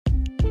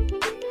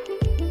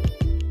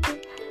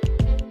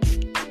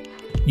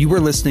You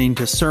are listening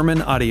to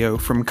sermon audio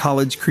from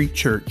College Creek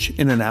Church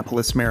in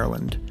Annapolis,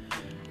 Maryland.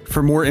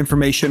 For more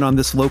information on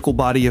this local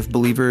body of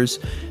believers,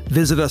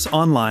 visit us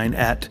online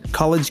at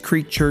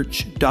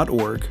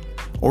collegecreekchurch.org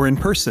or in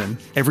person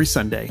every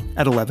Sunday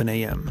at 11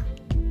 a.m.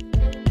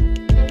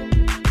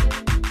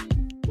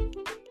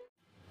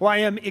 Well, I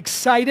am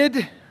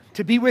excited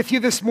to be with you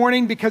this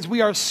morning because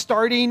we are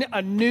starting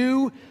a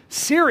new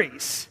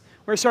series.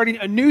 We're starting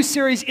a new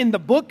series in the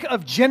book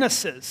of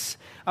Genesis.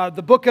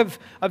 The book of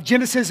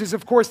Genesis is,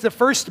 of course, the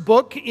first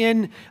book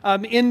in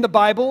the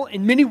Bible.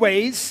 In many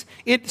ways,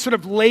 it sort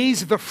of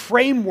lays the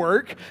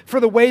framework for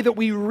the way that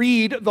we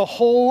read the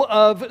whole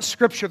of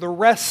Scripture, the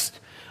rest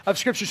of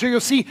Scripture. So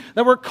you'll see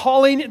that we're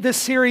calling this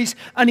series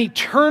An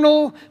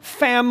Eternal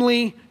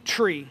Family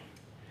Tree.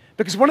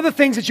 Because one of the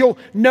things that you'll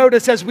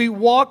notice as we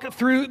walk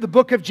through the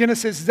book of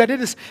Genesis is that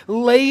it is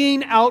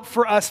laying out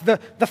for us the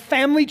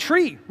family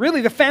tree, really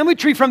the family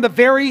tree from the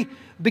very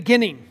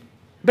beginning.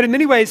 But in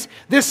many ways,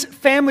 this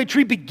family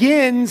tree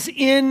begins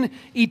in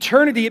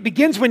eternity. It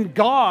begins when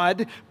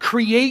God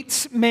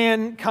creates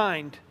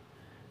mankind.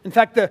 In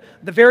fact, the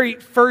very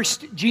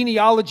first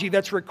genealogy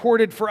that's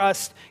recorded for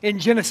us in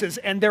Genesis,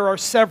 and there are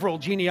several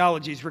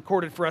genealogies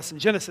recorded for us in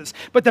Genesis,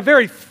 but the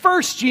very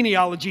first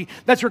genealogy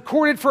that's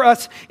recorded for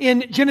us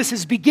in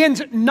Genesis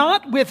begins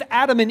not with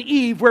Adam and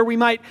Eve, where we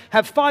might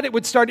have thought it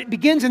would start. It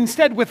begins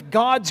instead with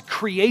God's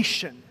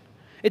creation.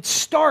 It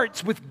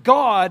starts with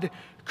God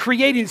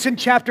creating. It's in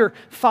chapter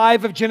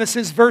 5 of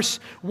Genesis, verse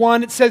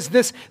 1. It says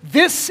this: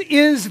 "This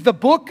is the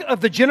book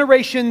of the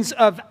generations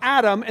of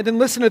Adam." And then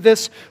listen to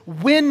this: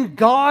 "When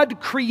God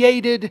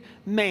created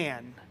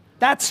man."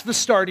 That's the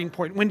starting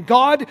point. When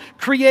God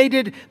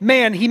created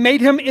man, He made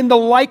him in the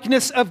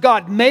likeness of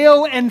God.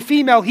 Male and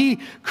female, He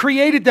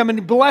created them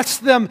and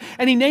blessed them,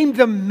 and He named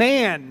them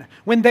man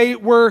when they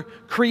were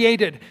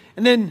created.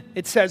 And then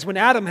it says, when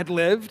Adam had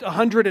lived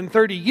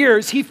 130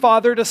 years, he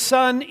fathered a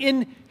son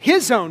in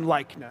his own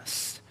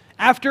likeness,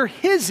 after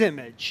his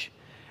image,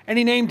 and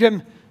he named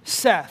him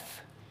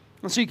Seth.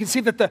 And so you can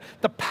see that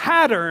the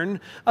pattern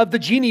of the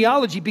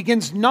genealogy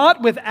begins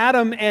not with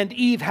Adam and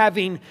Eve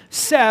having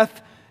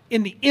Seth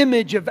in the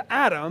image of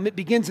Adam. It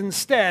begins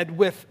instead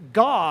with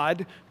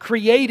God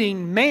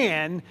creating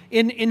man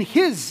in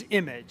His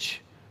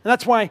image. And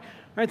that's why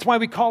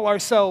we call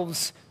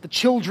ourselves the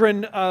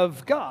children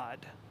of God.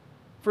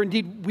 For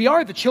indeed, we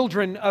are the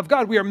children of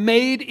God. We are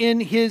made in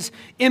His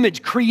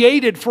image,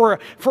 created for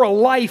a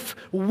life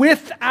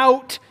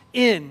without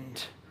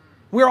end.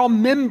 We're all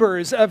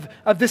members of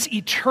this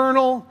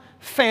eternal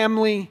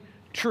family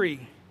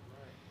tree.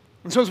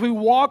 And so as we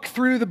walk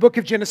through the book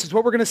of Genesis,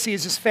 what we're going to see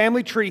is this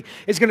family tree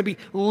is going to be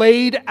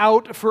laid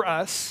out for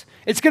us.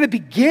 It's going to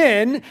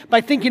begin by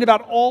thinking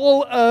about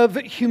all of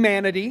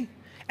humanity.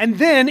 And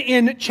then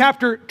in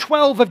chapter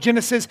 12 of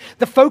Genesis,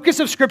 the focus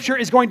of Scripture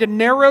is going to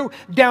narrow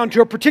down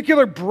to a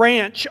particular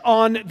branch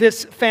on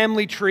this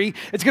family tree.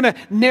 It's going to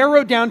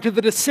narrow down to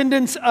the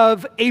descendants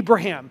of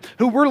Abraham,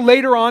 who we're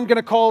later on going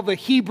to call the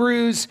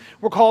Hebrews.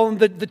 We'll call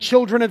them the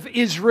children of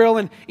Israel.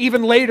 And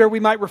even later, we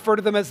might refer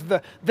to them as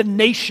the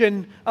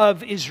nation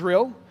of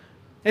Israel.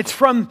 It's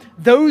from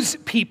those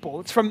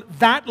people, it's from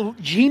that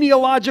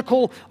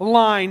genealogical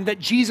line that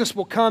Jesus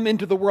will come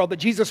into the world, that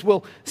Jesus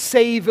will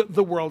save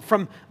the world,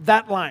 from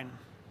that line.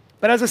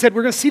 But as I said,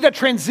 we're going to see that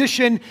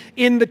transition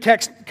in the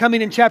text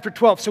coming in chapter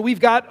 12. So we've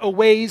got a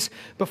ways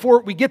before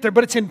we get there,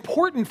 but it's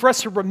important for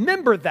us to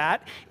remember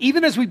that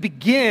even as we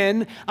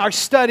begin our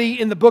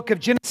study in the book of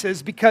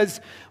Genesis, because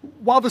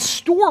while the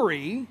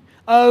story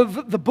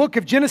of the book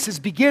of Genesis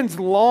begins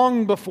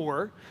long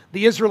before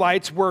the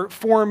Israelites were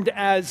formed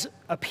as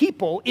a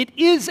people, it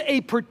is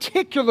a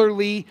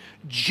particularly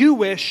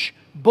Jewish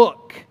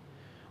book.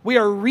 We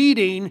are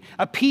reading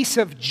a piece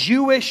of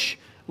Jewish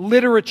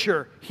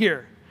literature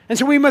here. And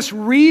so we must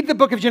read the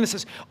book of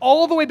Genesis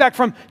all the way back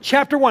from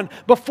chapter 1,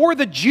 before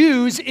the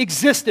Jews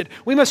existed.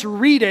 We must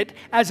read it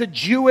as a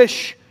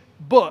Jewish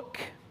book.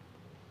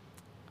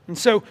 And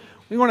so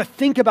we want to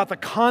think about the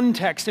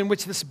context in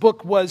which this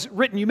book was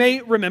written. You may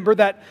remember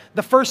that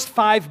the first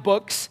 5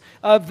 books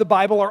of the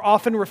Bible are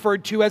often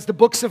referred to as the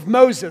books of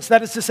Moses.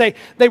 That is to say,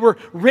 they were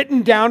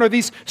written down, or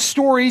these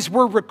stories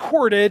were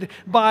recorded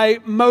by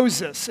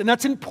Moses. And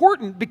that's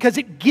important because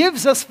it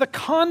gives us the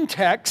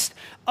context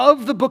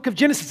of the book of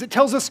Genesis. It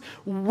tells us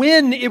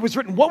when it was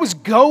written, what was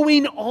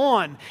going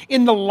on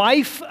in the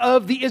life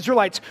of the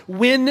Israelites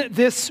when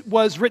this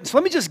was written. So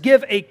let me just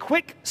give a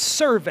quick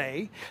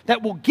survey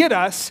that will get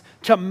us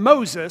to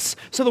Moses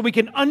so that we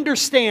can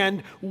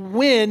understand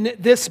when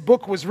this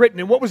book was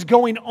written and what was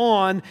going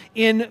on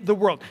in the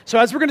world. So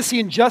as we're going to see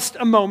in just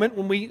a moment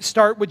when we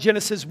start with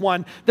Genesis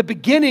 1, the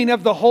beginning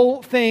of the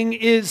whole thing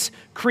is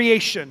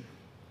creation.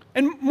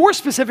 And more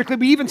specifically,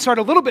 we even start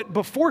a little bit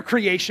before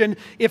creation,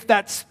 if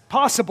that's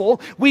possible.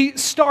 We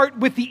start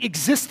with the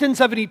existence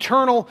of an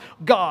eternal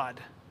God.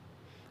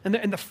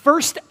 And the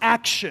first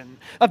action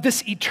of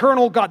this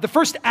eternal God, the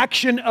first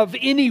action of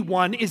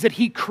anyone is that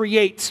he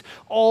creates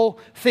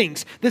all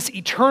things. This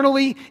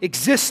eternally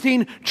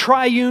existing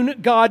triune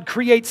God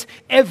creates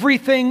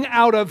everything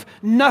out of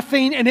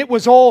nothing, and it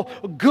was all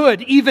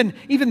good, even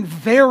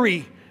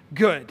very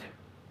good.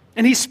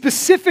 And he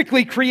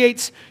specifically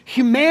creates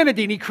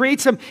humanity, and he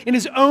creates them in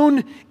his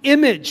own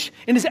image,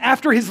 and is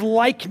after his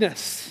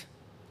likeness.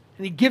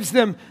 And he gives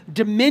them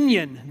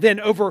dominion then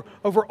over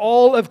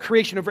all of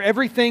creation, over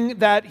everything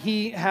that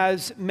he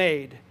has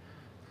made.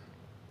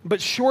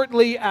 But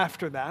shortly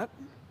after that,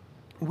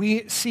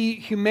 we see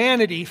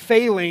humanity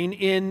failing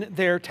in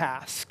their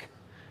task.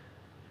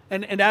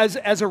 And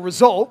as a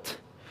result,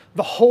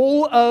 the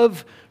whole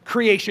of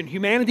creation,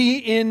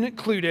 humanity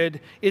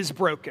included, is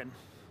broken.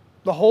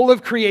 The whole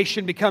of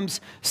creation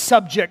becomes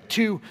subject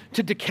to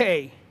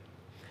decay.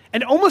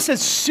 And almost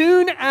as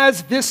soon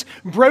as this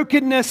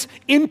brokenness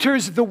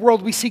enters the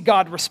world, we see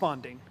God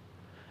responding.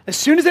 As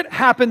soon as it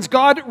happens,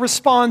 God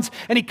responds,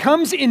 and he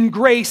comes in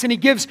grace, and he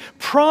gives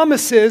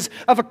promises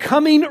of a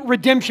coming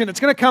redemption that's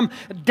going to come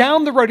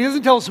down the road. He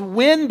doesn't tell us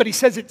when, but he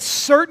says it's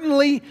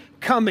certainly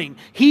coming.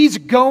 He's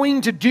going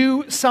to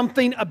do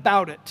something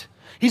about it.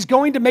 He's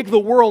going to make the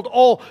world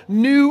all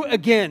new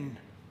again.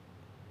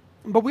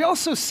 But we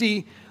also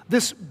see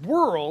this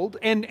world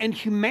and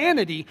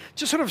humanity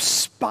just sort of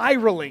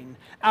spiraling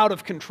out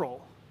of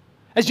control.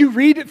 As you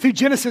read through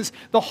Genesis,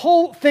 the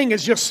whole thing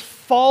is just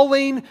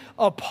falling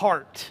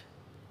apart.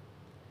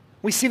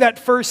 We see that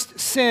first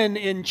sin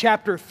in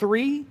chapter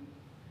 3,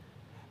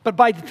 but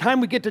by the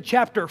time we get to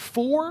chapter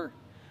 4,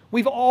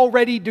 we've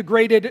already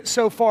degraded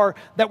so far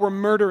that we're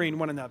murdering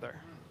one another.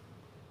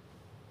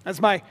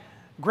 As my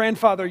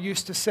grandfather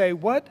used to say,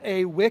 what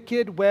a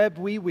wicked web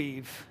we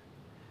weave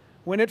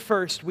when at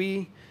first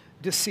we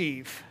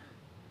deceive.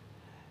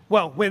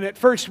 Well, when at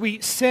first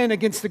we sin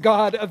against the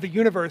God of the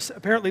universe,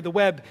 apparently the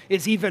web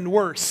is even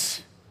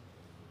worse.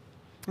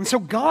 And so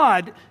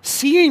God,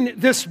 seeing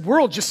this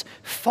world just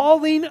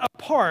falling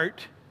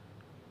apart,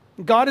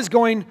 God is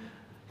going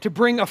to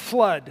bring a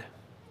flood.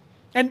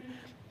 And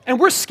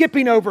we're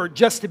skipping over,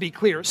 just to be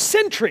clear,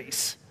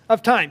 centuries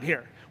of time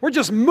here. We're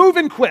just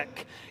moving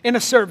quick in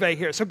a survey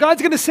here. So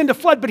God's going to send a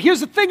flood, but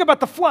here's the thing about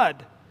the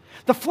flood.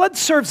 The flood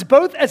serves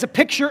both as a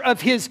picture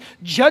of his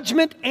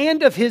judgment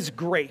and of his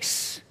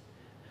grace.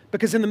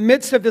 Because in the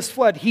midst of this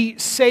flood, he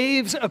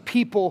saves a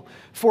people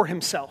for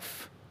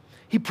himself.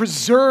 He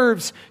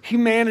preserves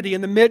humanity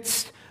in the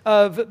midst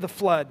of the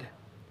flood.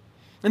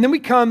 And then we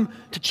come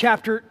to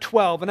chapter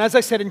 12. And as I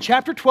said, in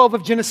chapter 12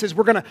 of Genesis,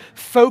 we're going to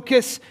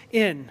focus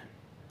in.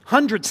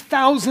 Hundreds,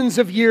 thousands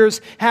of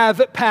years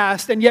have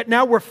passed, and yet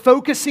now we're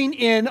focusing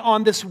in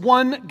on this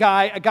one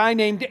guy, a guy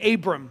named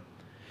Abram.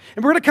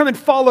 And we're going to come and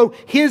follow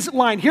his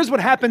line. Here's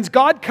what happens.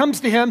 God comes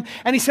to him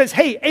and he says,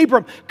 hey,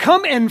 Abram,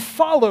 come and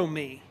follow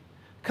me.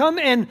 Come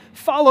and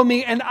follow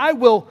me, and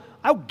I'll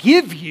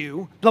give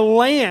you the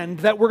land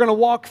that we're going to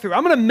walk through.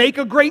 I'm going to make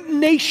a great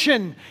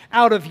nation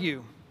out of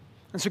you.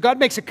 And so God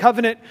makes a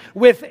covenant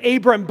with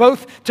Abram,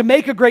 both to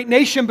make a great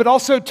nation, but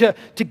also to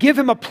give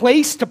him a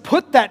place to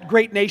put that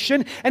great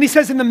nation. And he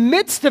says, in the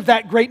midst of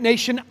that great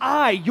nation,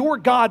 I, your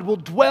God, will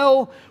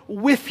dwell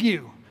with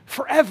you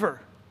forever.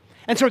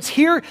 And so it's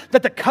here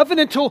that the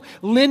covenantal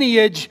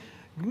lineage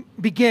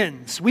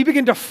begins. We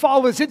begin to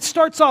follow this. It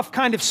starts off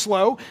kind of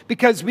slow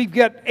because we've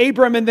got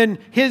Abram and then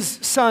his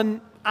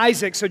son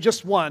Isaac, so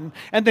just one,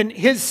 and then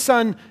his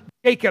son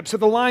Jacob, so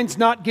the line's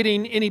not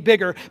getting any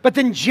bigger. But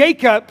then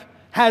Jacob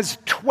has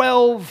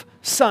 12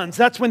 sons.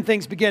 That's when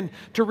things begin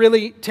to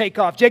really take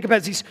off. Jacob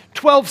has these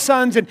 12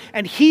 sons,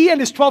 and he and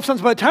his 12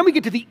 sons, by the time we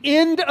get to the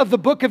end of the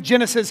book of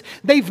Genesis,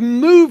 they've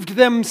moved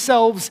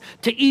themselves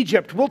to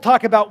Egypt. We'll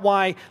talk about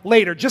why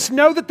later. Just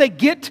know that they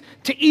get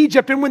to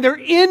Egypt, and when they're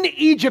in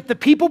Egypt, the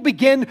people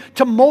begin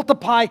to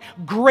multiply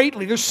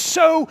greatly. There's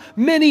so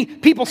many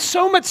people,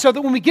 so much so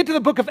that when we get to the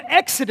book of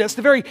Exodus,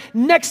 the very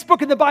next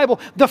book in the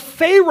Bible, the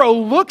Pharaoh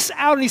looks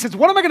out and he says,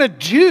 what am I going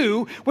to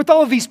do with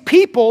all of these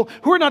people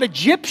who are not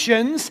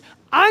Egyptians?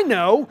 I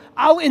know,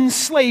 I'll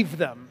enslave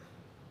them.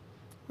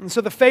 And so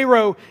the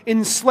Pharaoh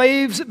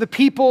enslaves the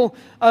people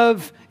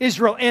of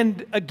Israel.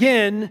 And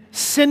again,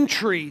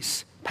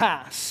 centuries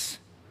pass.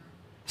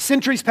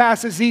 Centuries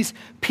pass as these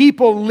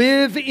people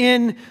live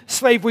in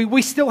slavery.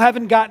 We still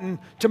haven't gotten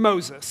to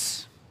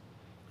Moses.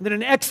 And then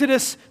in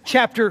Exodus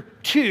chapter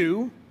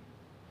 2,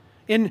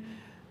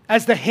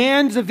 as the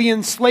hands of the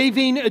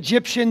enslaving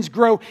Egyptians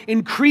grow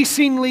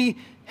increasingly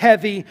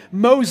heavy,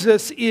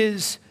 Moses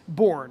is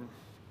born.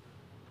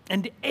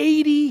 And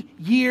 80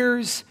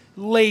 years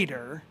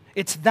later,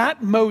 it's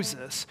that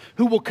Moses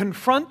who will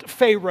confront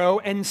Pharaoh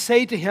and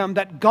say to him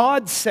that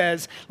God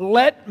says,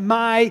 let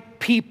my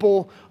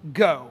people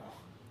go.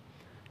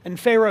 And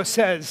Pharaoh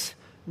says,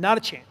 not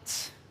a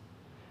chance.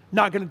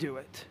 Not going to do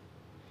it.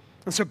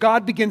 And so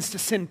God begins to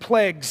send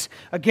plagues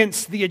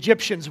against the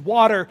Egyptians.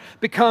 Water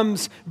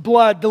becomes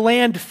blood. The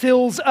land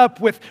fills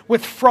up with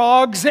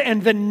frogs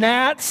and then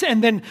gnats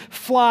and then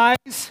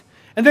flies.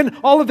 And then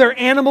all of their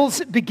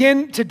animals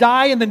begin to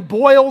die, and then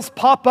boils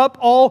pop up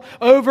all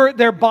over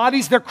their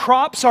bodies. Their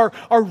crops are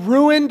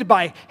ruined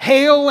by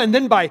hail and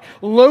then by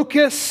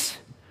locusts.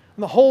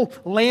 And the whole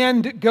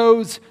land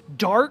goes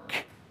dark.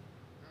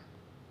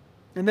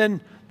 And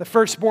then the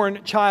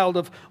firstborn child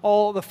of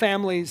all the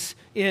families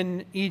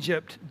in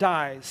Egypt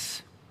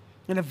dies.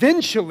 And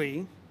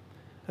eventually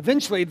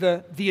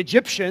the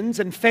Egyptians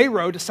and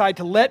Pharaoh decide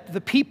to let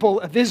the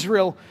people of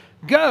Israel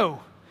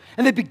go.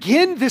 And they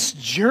begin this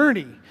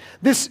journey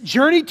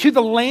to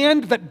the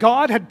land that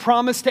God had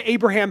promised to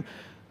Abraham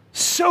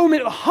so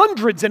many,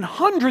 hundreds and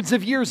hundreds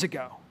of years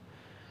ago.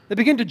 They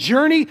begin to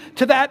journey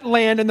to that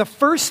land, and the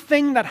first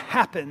thing that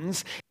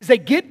happens is they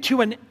get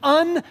to an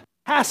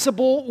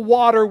unpassable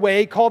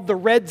waterway called the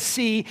Red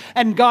Sea,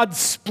 and God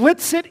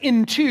splits it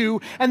in two,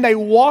 and they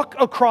walk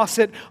across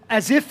it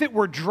as if it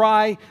were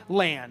dry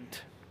land,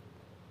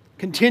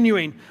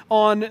 continuing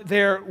on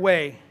their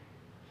way.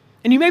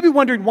 And you may be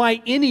wondering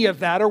why any of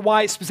that, or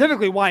why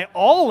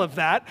all of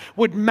that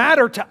would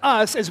matter to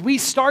us as we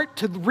start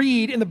to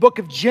read in the book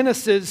of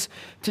Genesis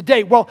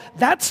today. Well,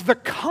 that's the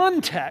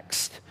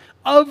context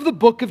of the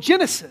book of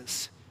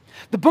Genesis.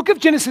 The book of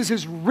Genesis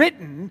is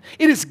written,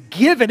 it's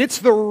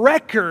the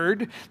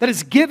record that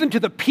is given to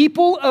the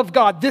people of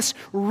God, this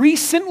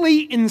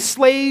recently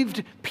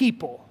enslaved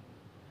people,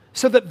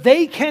 so that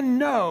they can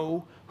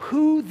know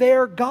who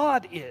their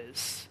God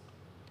is.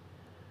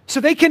 So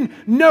they can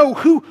know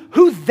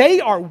who they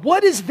are.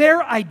 What is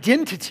their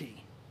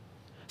identity?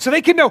 So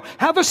they can know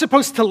how they're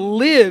supposed to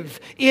live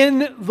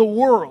in the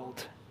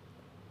world.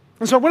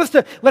 And so I want us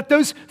to let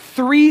those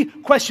three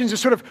questions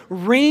just sort of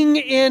ring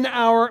in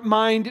our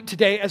mind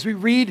today as we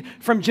read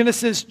from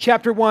Genesis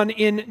chapter 1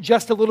 in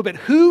just a little bit.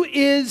 Who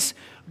is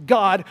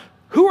God?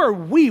 Who are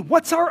we?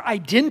 What's our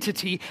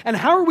identity? And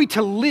how are we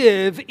to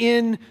live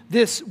in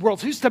this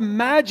world? So just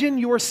imagine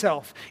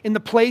yourself in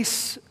the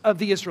place of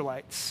the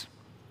Israelites.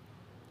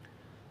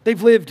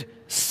 They've lived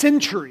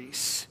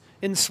centuries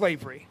in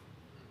slavery.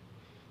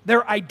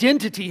 Their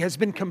identity has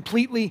been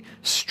completely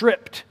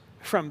stripped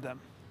from them.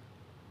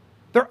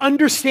 Their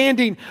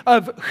understanding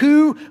of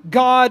who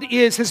God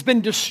is has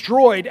been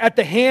destroyed at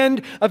the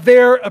hand of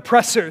their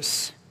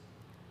oppressors.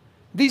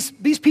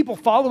 These people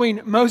following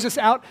Moses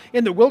out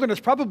in the wilderness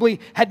probably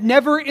had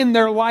never in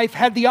their life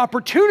had the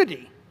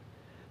opportunity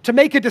to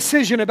make a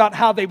decision about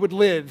how they would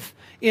live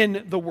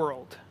in the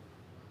world.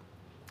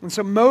 And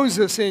so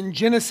Moses in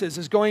Genesis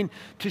is going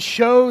to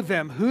show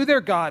them who their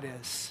God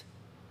is,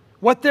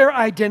 what their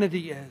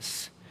identity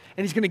is.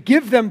 And he's going to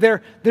give them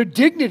their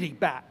dignity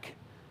back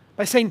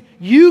by saying,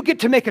 you get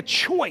to make a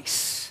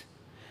choice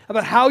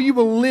about how you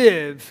will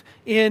live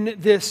in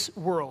this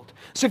world.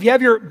 So if you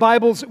have your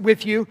Bibles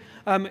with you,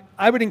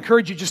 I would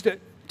encourage you just to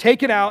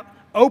take it out,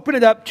 open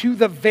it up to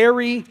the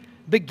very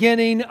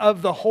beginning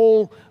of the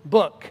whole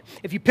book.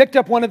 If you picked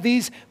up one of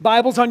these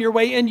Bibles on your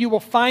way in, you will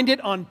find it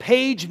on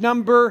page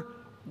number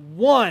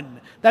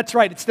 1. That's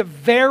right, it's the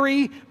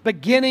very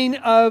beginning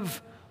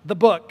of the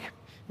book.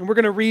 And we're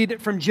going to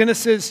read from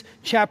Genesis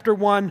chapter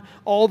 1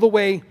 all the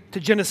way to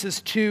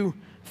Genesis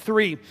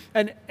 2:3.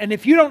 And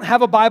if you don't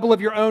have a Bible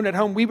of your own at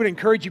home, we would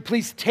encourage you,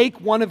 please take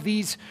one of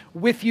these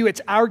with you.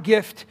 It's our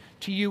gift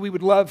to you. We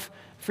would love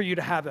for you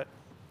to have it.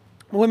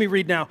 Well, let me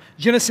read now.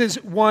 Genesis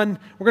 1,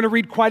 we're going to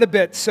read quite a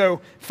bit,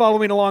 so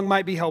following along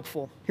might be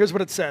helpful. Here's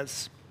what it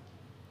says.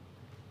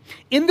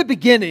 In the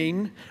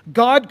beginning,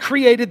 God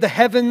created the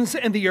heavens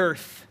and the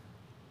earth.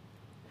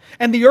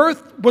 And the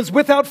earth was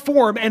without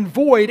form and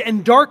void,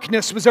 and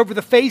darkness was over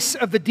the face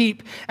of the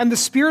deep, and the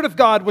Spirit of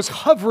God was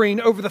hovering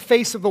over the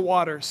face of the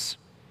waters.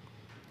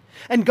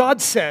 And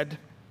God said,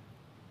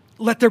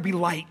 "Let there be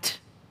light."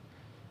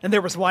 And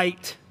there was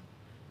light.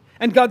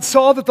 And God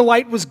saw that the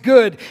light was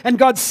good, and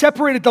God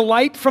separated the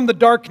light from the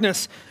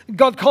darkness.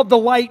 God called the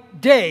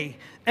light day,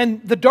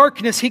 and the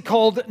darkness he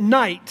called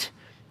night.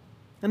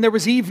 And there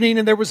was evening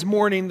and there was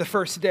morning the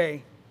first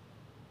day.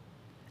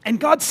 And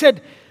God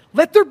said,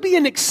 "Let there be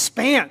an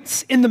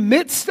expanse in the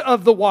midst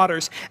of the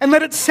waters, and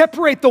let it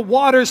separate the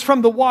waters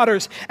from the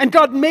waters." And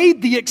God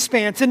made the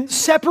expanse and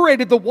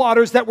separated the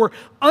waters that were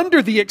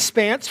under the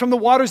expanse from the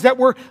waters that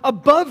were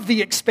above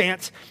the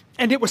expanse.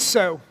 And it was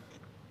so.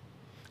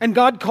 And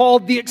God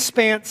called the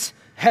expanse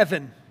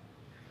heaven.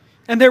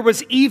 And there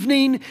was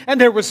evening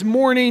and there was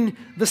morning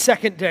the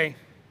second day.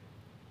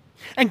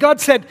 And God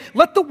said,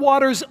 "Let the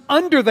waters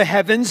under the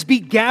heavens be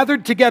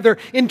gathered together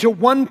into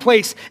one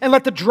place, and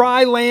let the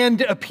dry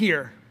land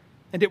appear."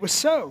 And it was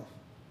so.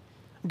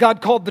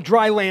 God called the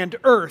dry land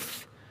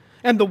earth,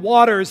 and the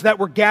waters that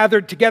were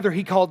gathered together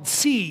he called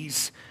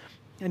seas.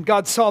 And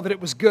God saw that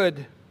it was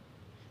good.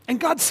 And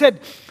God said,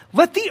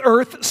 "Let the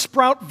earth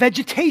sprout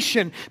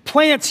vegetation,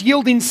 plants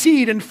yielding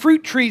seed, and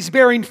fruit trees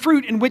bearing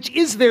fruit in which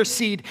is their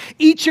seed,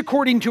 each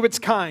according to its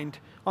kind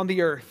on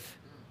the earth."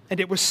 And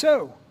it was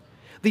so.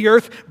 The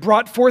earth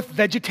brought forth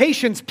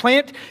vegetations,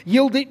 plants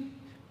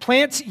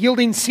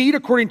yielding seed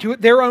according to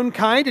their own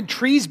kind, and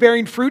trees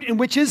bearing fruit in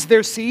which is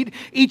their seed,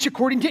 each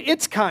according to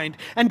its kind.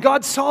 And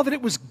God saw that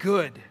it was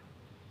good.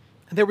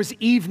 And there was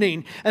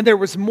evening and there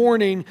was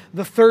morning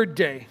the third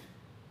day.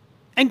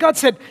 And God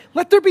said,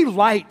 let there be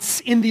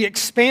lights in the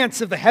expanse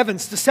of the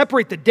heavens to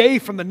separate the day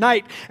from the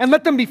night, and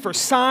let them be for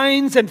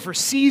signs and for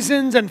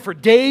seasons and for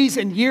days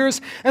and years,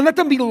 and let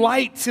them be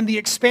lights in the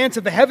expanse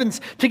of the heavens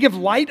to give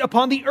light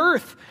upon the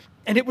earth.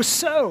 And it was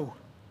so.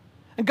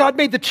 And God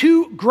made the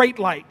two great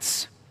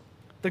lights,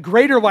 the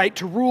greater light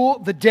to rule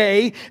the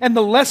day, and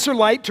the lesser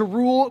light to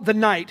rule the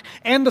night,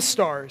 and the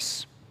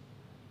stars.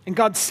 And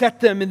God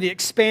set them in the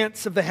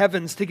expanse of the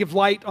heavens to give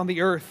light on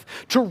the earth,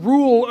 to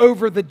rule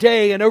over the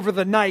day and over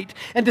the night,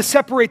 and to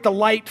separate the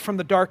light from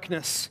the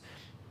darkness.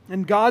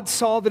 And God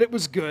saw that it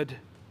was good.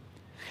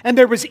 And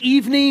there was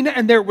evening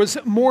and there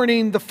was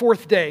morning the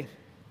fourth day.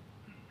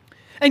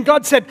 And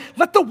God said,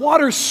 let the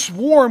waters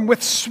swarm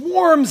with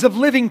swarms of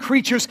living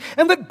creatures,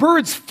 and let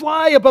birds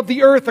fly above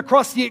the earth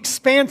across the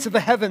expanse of the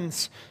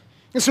heavens.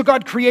 And so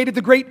God created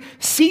the great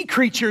sea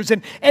creatures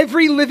and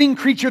every living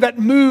creature that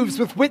moves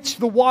with which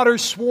the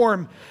waters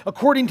swarm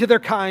according to their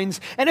kinds,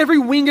 and every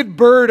winged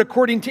bird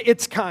according to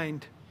its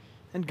kind.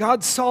 And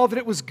God saw that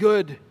it was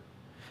good.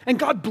 And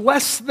God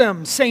blessed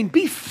them, saying,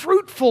 be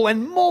fruitful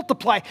and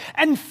multiply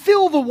and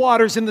fill the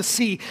waters in the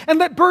sea, and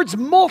let birds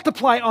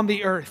multiply on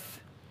the earth.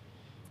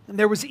 And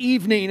there was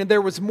evening and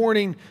there was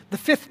morning the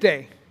fifth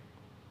day.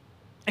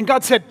 And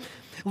God said,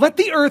 let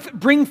the earth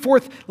bring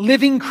forth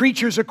living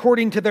creatures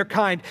according to their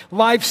kind,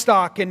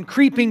 livestock and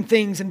creeping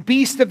things and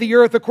beasts of the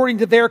earth according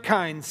to their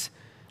kinds.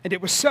 And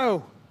it was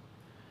so.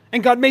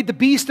 And God made the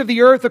beasts of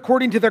the earth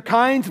according to their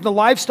kinds, and the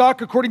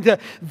livestock according to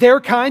their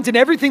kinds, and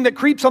everything that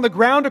creeps on the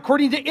ground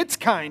according to its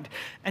kind.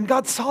 And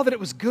God saw that it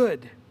was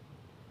good.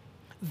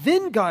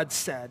 Then God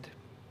said,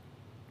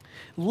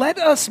 let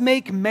us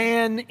make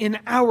man in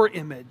our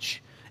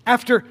image,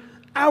 after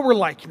our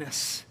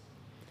likeness.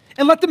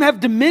 And let them have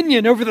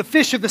dominion over the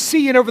fish of the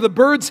sea and over the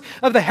birds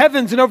of the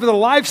heavens and over the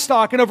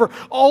livestock and over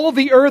all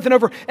the earth and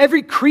over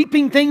every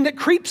creeping thing that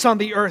creeps on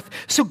the earth.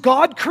 So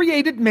God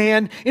created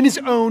man in his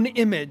own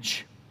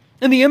image.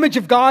 In the image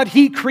of God,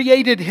 he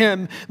created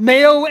him.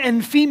 Male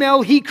and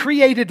female, he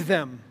created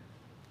them.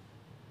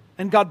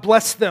 And God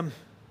blessed them.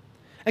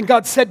 And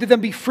God said to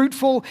them, be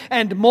fruitful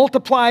and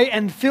multiply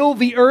and fill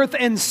the earth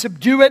and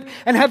subdue it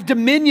and have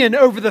dominion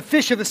over the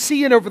fish of the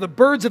sea and over the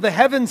birds of the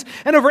heavens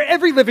and over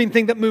every living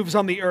thing that moves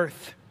on the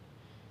earth.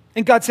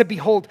 And God said,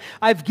 behold,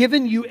 I've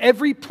given you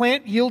every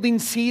plant yielding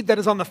seed that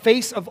is on the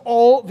face of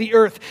all the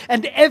earth,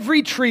 and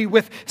every tree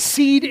with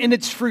seed in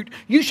its fruit.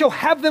 You shall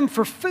have them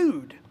for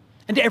food.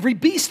 And every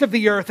beast of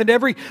the earth and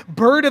every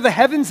bird of the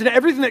heavens and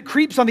everything that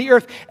creeps on the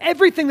earth,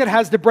 everything that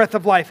has the breath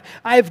of life,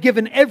 I have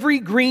given every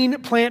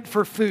green plant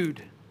for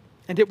food.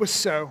 And it was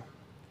so.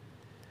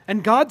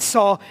 And God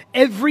saw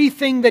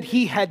everything that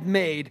he had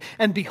made,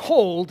 and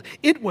behold,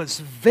 it was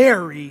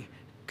very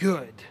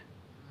good.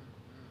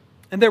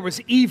 And there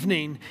was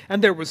evening,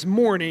 and there was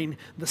morning,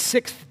 the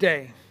sixth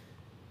day.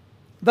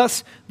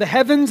 Thus the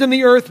heavens and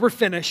the earth were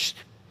finished,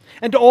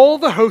 and all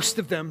the host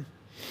of them.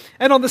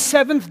 And on the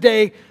seventh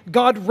day,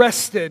 God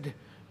rested.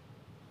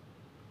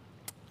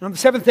 And on the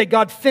seventh day,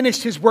 God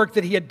finished his work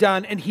that he had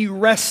done, and he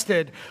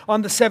rested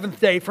on the seventh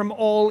day from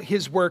all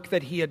his work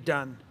that he had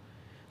done.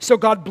 So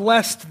God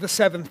blessed the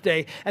seventh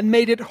day and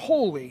made it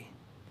holy,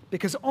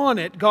 because on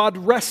it God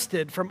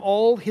rested from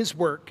all his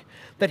work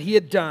that he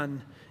had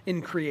done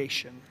in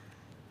creation.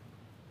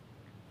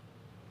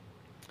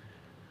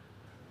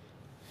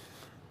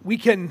 We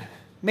can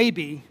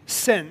maybe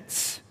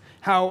sense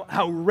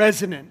how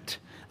resonant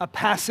a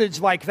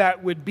passage like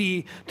that would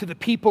be to the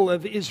people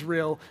of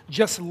Israel,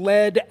 just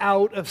led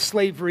out of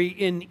slavery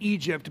in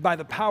Egypt by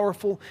the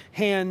powerful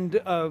hand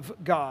of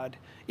God.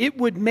 It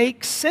would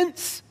make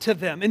sense to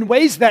them in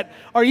ways that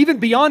are even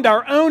beyond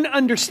our own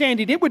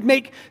understanding. It would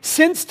make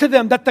sense to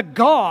them that the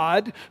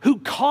God who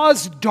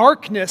caused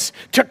darkness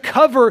to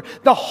cover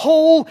the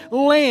whole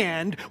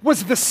land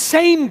was the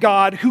same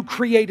God who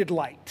created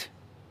light.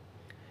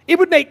 It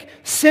would make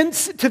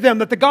sense to them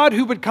that the God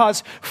who would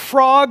cause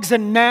frogs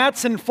and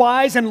gnats and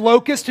flies and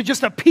locusts to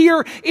just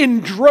appear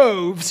in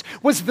droves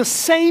was the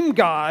same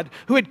God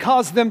who had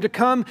caused them to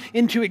come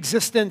into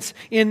existence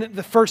in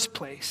the first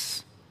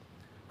place.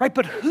 Right?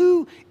 But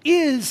who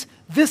is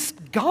this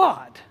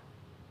God?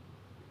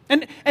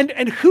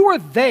 And who are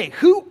they?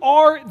 Who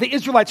are the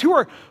Israelites?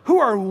 Who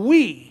are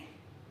we?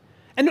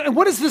 And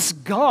what does this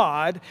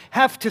God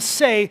have to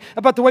say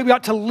about the way we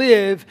ought to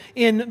live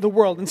in the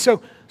world? And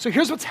so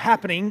here's what's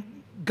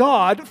happening.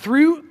 God,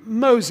 through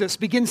Moses,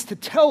 begins to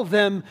tell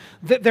them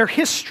their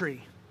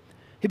history.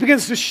 He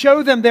begins to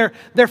show them their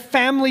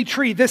family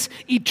tree, this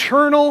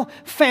eternal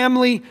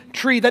family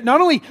tree that not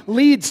only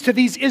leads to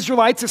these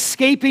Israelites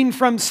escaping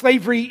from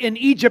slavery in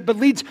Egypt, but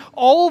leads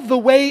all the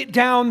way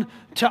down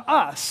to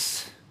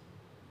us,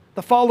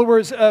 the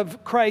followers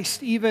of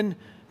Christ, even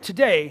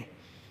today.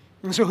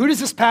 And so who does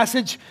this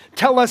passage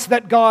tell us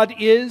that God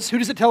is? Who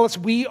does it tell us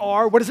we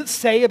are? What does it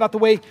say about the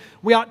way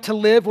we ought to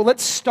live? Well,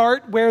 let's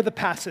start where the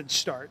passage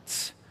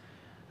starts.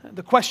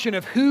 The question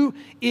of who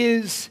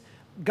is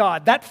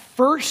God. That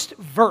first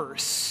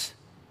verse,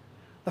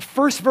 the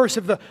first verse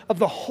of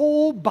the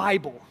whole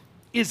Bible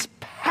is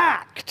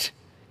packed.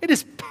 It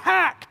is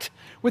packed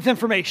with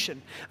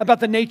information about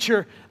the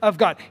nature of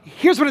God.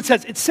 Here's what it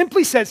says. It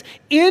simply says,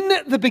 in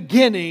the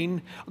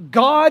beginning,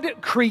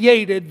 God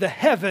created the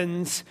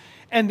heavens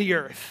and the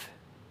earth.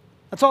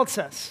 That's all it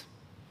says.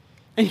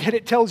 And yet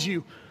it tells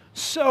you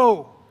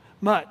so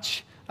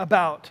much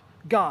about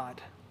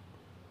God.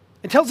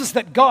 It tells us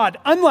that God,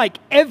 unlike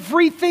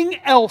everything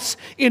else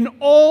in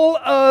all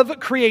of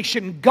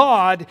creation,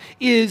 God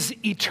is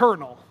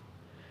eternal.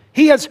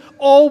 He has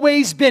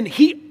always been.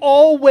 He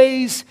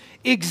always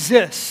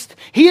exists.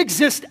 He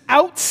exists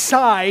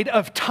outside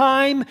of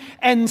time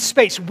and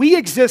space. We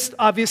exist,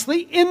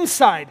 obviously,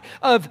 inside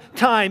of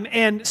time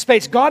and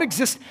space. God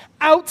exists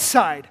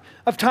outside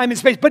of time and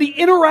space, but He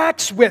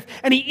interacts with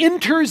and He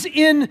enters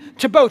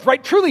into both,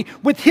 right? Truly,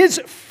 with His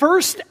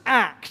first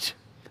act,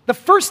 the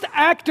first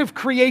act of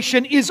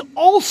creation is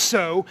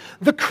also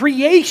the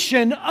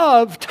creation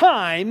of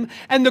time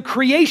and the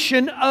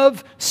creation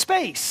of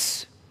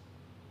space.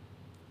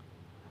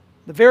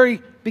 The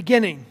very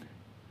beginning,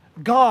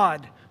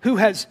 God who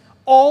has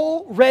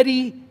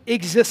already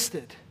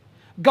existed,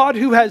 God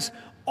who has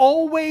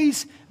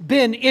always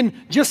been in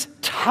just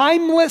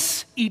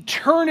timeless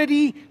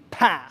eternity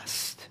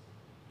past,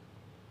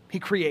 He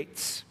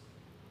creates.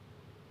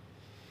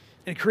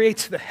 And He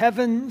creates the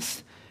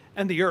heavens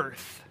and the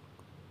earth.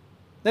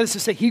 That is to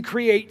say, He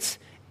creates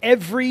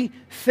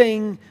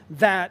everything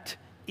that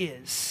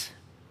is.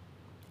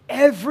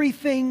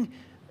 Everything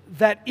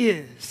that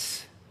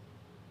is.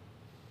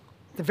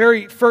 The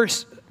very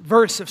first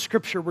verse of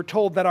Scripture, we're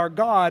told that our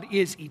God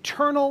is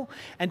eternal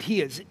and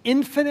He is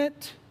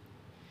infinite,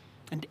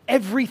 and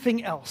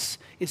everything else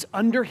is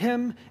under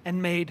Him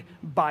and made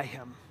by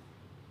Him.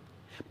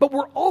 But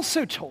we're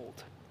also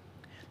told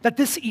that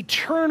this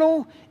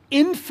eternal,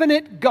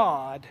 infinite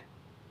God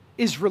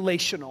is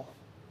relational.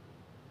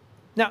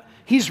 Now,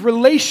 He's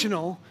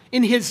relational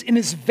in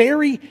his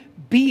very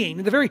being,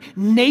 in the very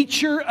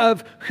nature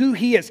of who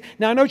He is.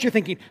 Now, I know what you're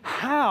thinking.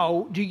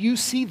 How do you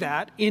see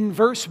that in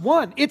verse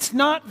 1? It's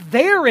not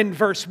there in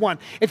verse 1.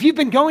 If you've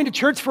been going to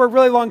church for a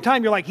really long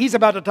time, you're like, he's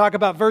about to talk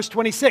about verse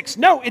 26.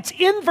 No, it's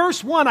in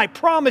verse 1, I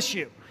promise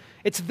you.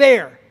 It's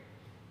there.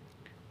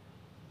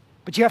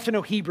 But you have to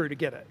know Hebrew to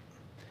get it.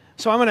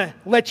 So I'm going to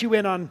let you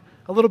in on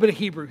a little bit of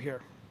Hebrew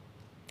here.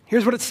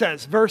 Here's what it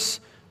says, verse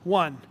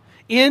 1.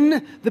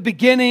 In the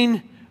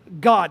beginning,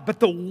 God. But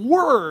the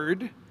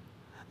word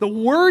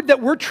that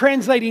we're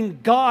translating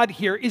God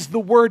here is the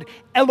word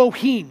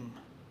Elohim.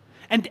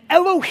 And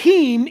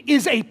Elohim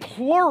is a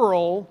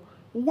plural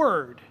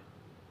word.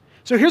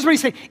 So here's what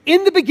he's saying.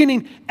 In the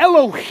beginning,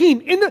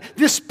 Elohim,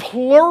 this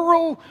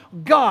plural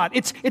God,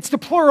 it's the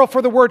plural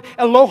for the word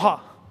Eloha.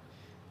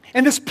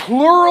 And this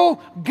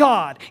plural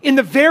God, in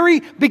the very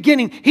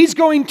beginning, He's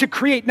going to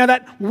create. Now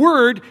that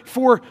word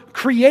for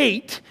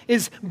create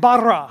is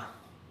bara.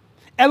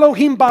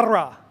 Elohim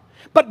bara.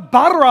 But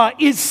bara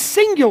is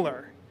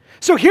singular.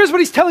 So here's what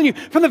He's telling you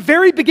from the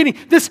very beginning.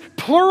 This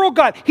plural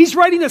God, He's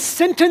writing a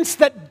sentence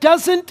that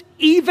doesn't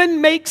even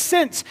make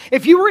sense.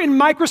 If you were in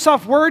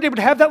Microsoft Word, it would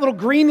have that little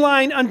green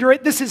line under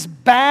it. This is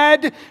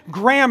bad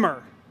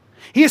grammar.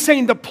 He is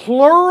saying the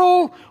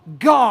plural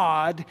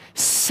God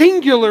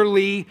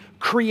singularly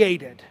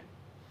created.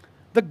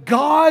 The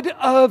God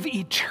of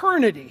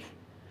eternity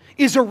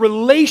is a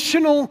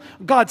relational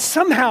God,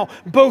 somehow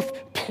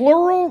both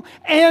plural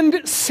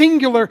and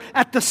singular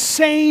at the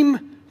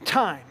same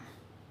time.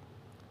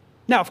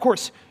 Now, of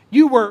course,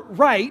 you were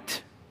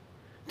right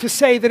to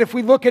say that if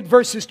we look at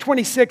verses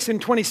 26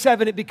 and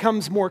 27, it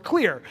becomes more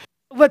clear.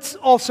 Let's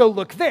also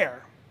look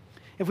there.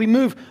 If we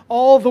move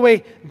all the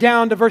way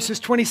down to verses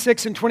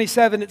 26 and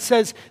 27, it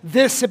says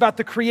this about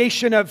the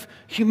creation of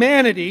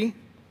humanity.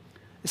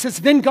 It says,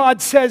 then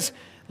God says,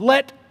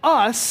 let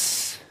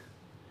us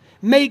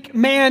make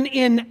man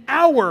in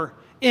our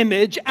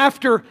image,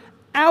 after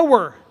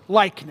our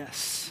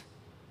likeness.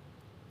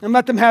 And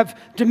let them have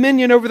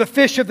dominion over the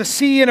fish of the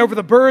sea and over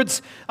the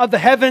birds of the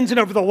heavens and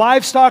over the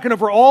livestock and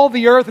over all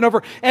the earth and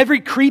over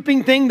every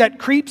creeping thing that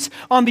creeps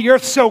on the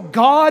earth. So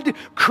God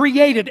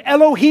created,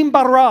 Elohim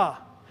bara.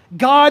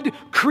 God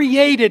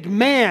created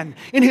man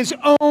in His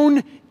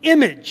own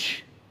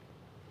image.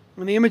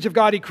 In the image of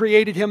God, He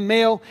created him,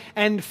 male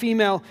and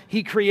female,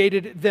 He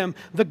created them.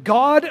 The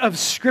God of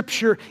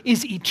Scripture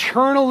is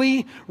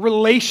eternally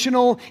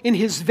relational in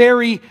His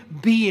very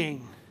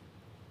being.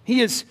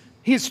 He is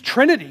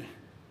Trinity.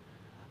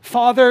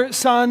 Father,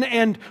 Son,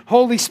 and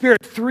Holy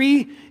Spirit,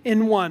 3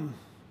 in 1.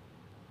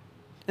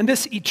 And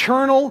this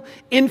eternal,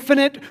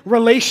 infinite,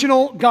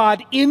 relational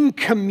God in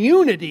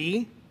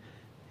community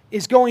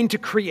is going to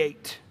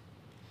create.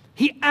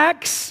 He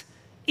acts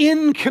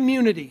in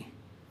community,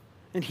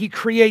 and He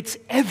creates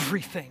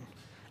everything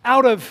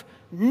out of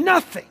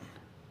nothing.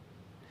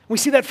 We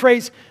see that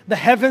phrase, the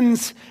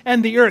heavens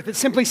and the earth. It's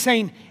simply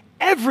saying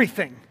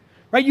everything,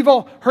 right? You've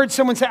all heard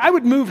someone say, I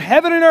would move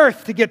heaven and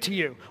earth to get to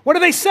you. What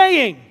are they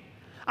saying?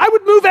 I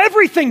would move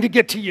everything to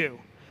get to you.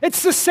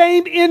 It's the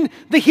same in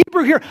the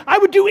Hebrew here. I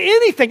would do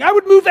anything. I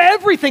would move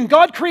everything.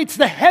 God creates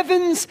the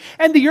heavens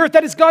and the earth.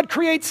 That is, God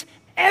creates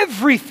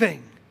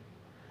everything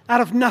out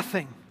of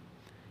nothing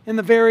in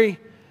the very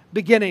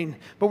beginning.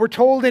 But we're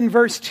told in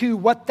verse 2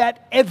 what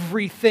that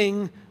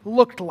everything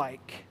looked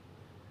like.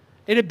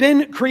 It had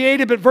been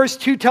created, but verse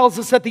 2 tells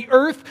us that the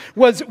earth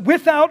was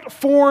without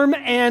form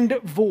and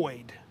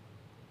void.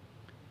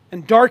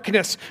 And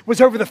darkness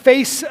was over the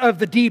face of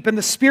the deep, and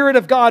the Spirit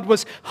of God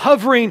was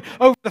hovering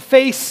over the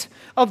face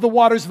of the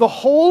waters. The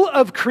whole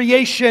of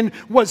creation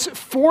was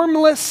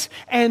formless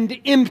and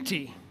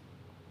empty.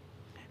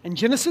 And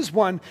Genesis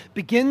 1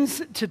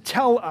 begins to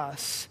tell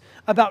us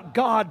about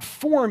God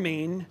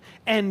forming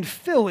and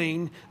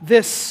filling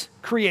this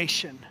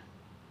creation.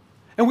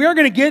 And we aren't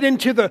going to get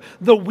into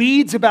the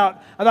weeds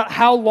about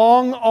how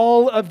long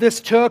all of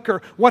this took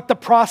or what the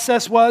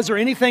process was or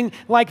anything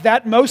like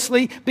that,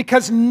 mostly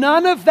because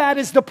none of that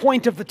is the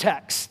point of the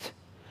text.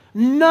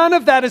 None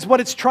of that is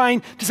what it's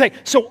trying to say.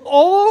 So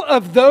all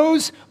of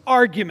those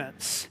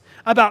arguments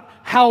about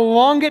how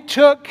long it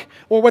took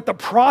or what the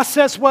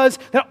process was,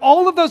 that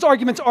all of those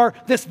arguments are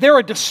this. They're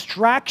a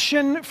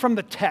distraction from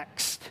the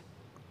text.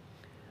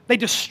 They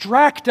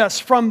distract us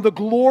from the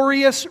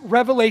glorious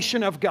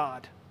revelation of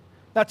God.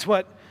 That's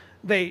what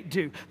they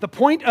do. The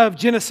point of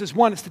Genesis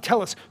 1 is to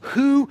tell us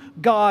who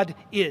God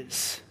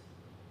is.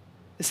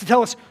 It's to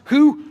tell us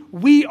who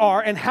we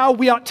are and how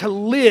we ought to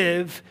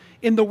live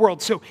in the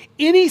world. So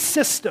any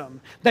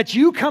system that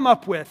you come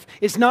up with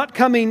is not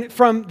coming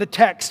from the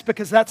text,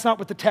 because that's not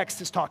what the text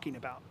is talking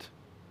about.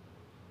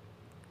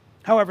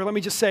 However, let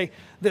me just say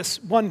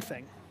this one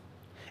thing.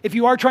 If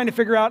you are trying to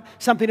figure out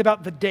something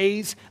about the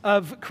days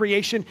of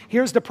creation,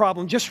 here's the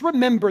problem. Just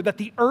remember that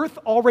the earth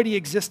already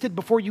existed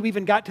before you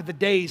even got to the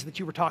days that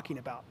you were talking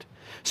about.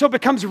 So it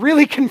becomes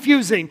really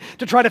confusing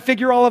to try to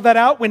figure all of that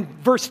out when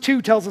verse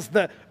 2 tells us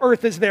the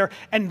earth is there,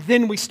 and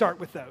then we start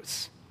with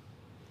those.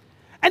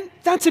 And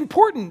that's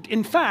important,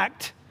 in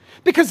fact,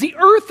 because the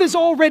earth is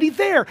already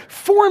there,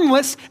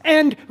 formless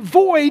and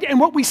void, and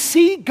what we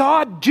see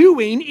God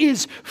doing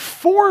is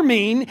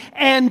forming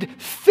and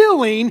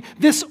filling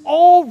this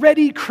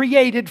already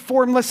created,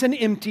 formless and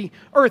empty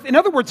earth. In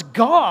other words,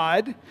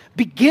 God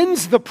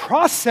begins the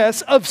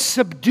process of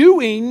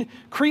subduing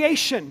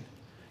creation,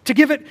 to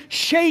give it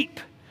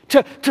shape,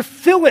 to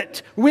fill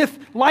it with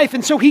life.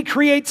 And so he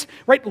creates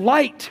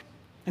light,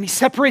 and he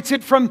separates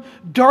it from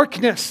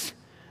darkness.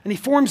 And he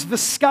forms the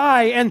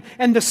sky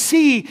and the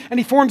sea, and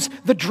he forms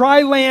the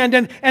dry land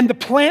and the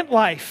plant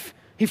life.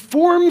 He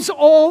forms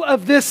all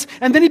of this,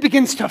 and then he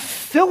begins to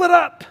fill it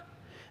up.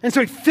 And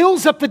so he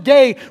fills up the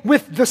day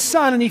with the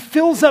sun, and he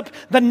fills up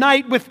the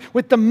night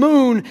with the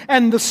moon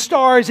and the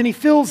stars, and he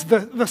fills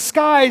the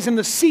skies and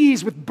the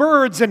seas with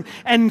birds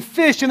and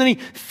fish, and then he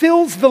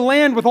fills the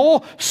land with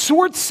all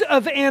sorts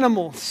of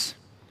animals.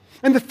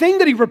 And the thing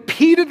that he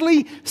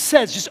repeatedly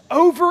says, just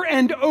over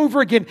and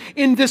over again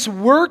in this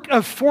work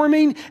of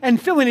forming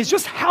and filling, is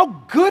just how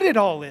good it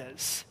all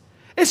is.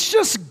 It's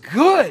just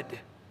good.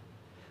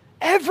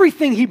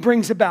 Everything he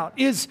brings about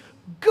is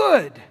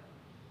good.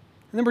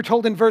 And then we're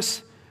told in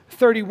verse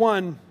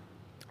 31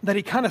 that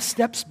he kind of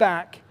steps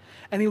back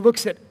and he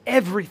looks at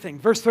everything.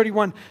 Verse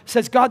 31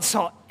 says, God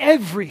saw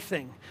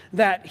everything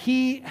that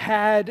he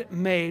had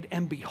made,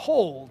 and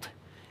behold,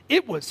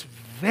 it was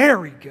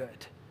very good.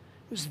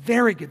 It was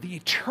very good. The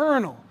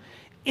eternal,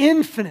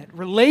 infinite,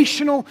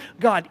 relational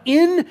God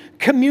in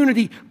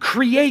community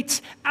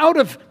creates out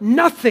of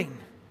nothing.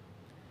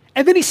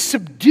 And then he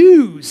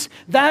subdues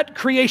that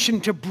creation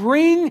to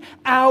bring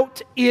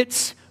out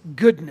its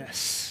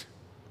goodness.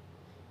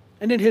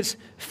 And in his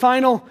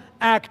final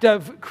act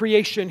of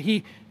creation,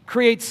 he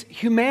creates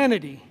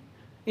humanity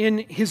in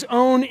his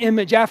own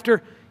image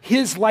after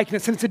his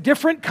likeness. And it's a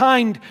different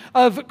kind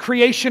of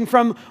creation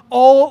from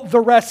all the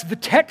rest. The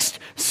text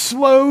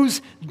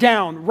slows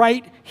down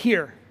right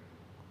here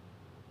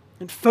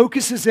and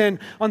focuses in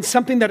on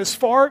something that is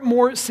far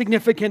more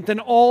significant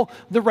than all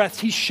the rest.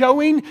 He's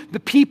showing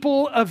the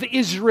people of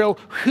Israel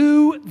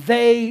who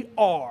they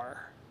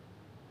are.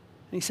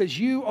 And he says,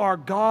 you are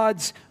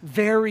God's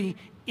very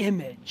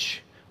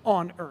image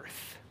on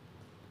earth.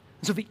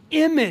 And so the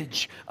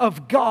image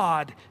of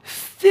God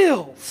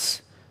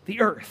fills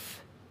the earth.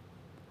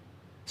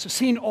 So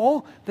seeing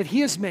all that he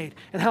has made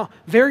and how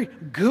very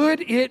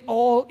good it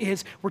all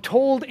is, we're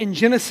told in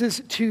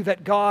Genesis 2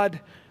 that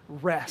God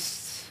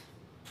rests.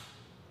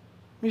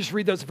 Let me just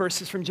read those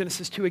verses from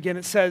Genesis 2 again.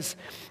 It says,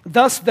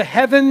 thus the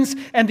heavens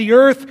and the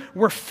earth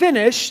were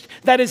finished,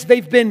 that is,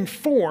 they've been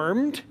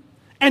formed,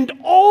 and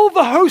all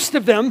the host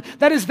of them,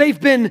 that is, they've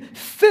been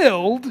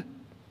filled.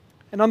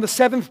 And on the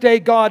seventh day,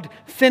 God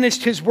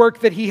finished his work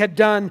that he had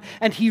done,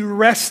 and he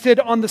rested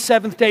on the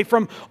seventh day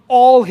from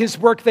all his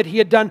work that he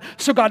had done.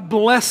 So God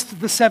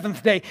blessed the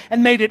seventh day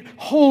and made it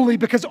holy,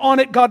 because on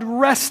it God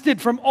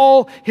rested from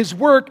all his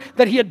work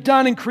that he had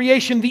done in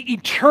creation. The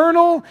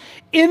eternal,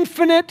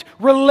 infinite,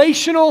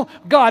 relational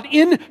God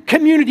in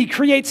community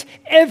creates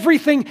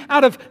everything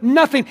out of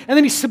nothing. And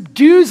then he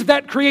subdues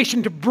that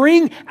creation to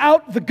bring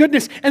out the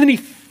goodness. And then he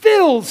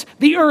fills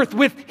the earth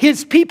with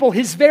his people,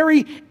 his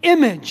very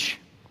image.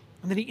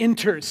 And then he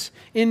enters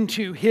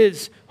into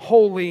his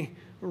holy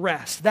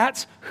rest.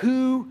 That's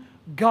who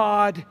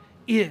God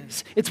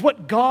is. It's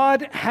what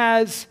God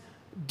has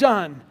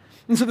done.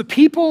 And so the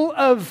people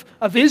of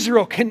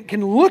Israel can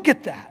look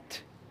at that.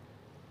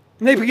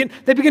 And they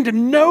begin to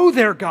know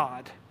their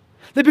God.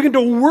 They begin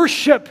to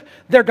worship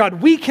their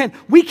God. We can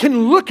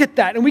look at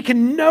that and we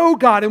can know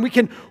God and we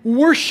can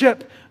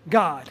worship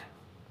God.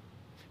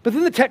 But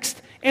then the text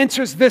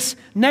answers this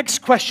next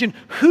question: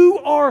 who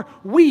are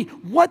we?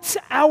 What's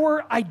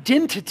our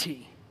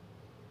identity?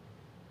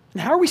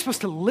 And how are we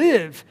supposed to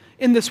live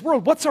in this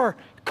world? What's our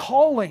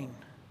calling?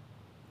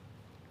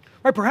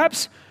 Right,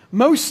 perhaps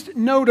most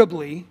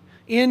notably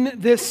in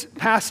this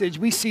passage,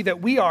 we see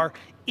that we are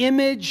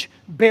image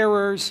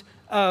bearers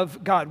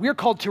of God. We are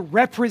called to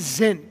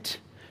represent,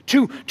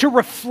 to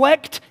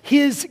reflect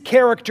His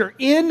character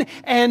in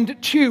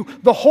and to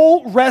the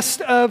whole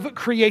rest of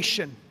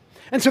creation.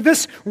 And so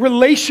this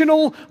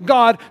relational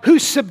God who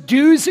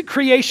subdues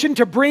creation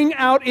to bring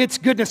out its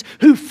goodness,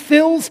 who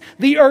fills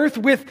the earth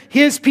with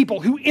His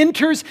people, who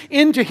enters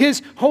into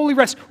His holy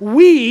rest,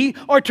 we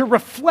are to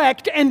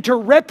reflect and to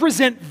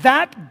represent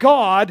that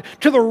God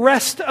to the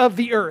rest of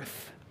the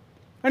earth.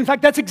 In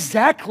fact, that's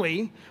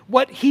exactly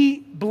what He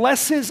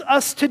blesses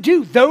us to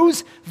do,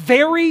 those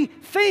very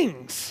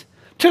things.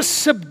 To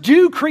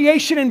subdue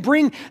creation and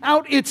bring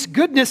out its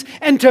goodness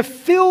and to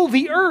fill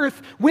the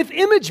earth with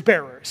image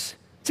bearers.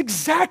 It's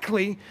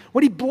exactly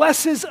what He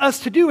blesses us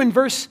to do in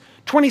verse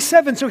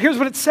 27. So here's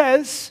what it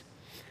says.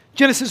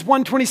 Genesis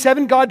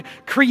 1:27, God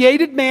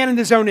created man in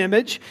His own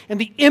image. In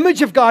the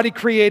image of God He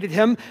created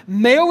him.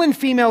 Male and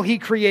female He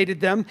created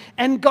them.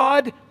 And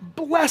God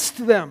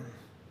blessed them.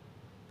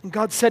 And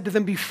God said to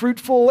them, be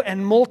fruitful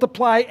and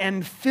multiply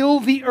and fill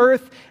the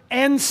earth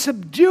and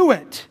subdue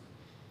it.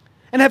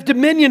 And have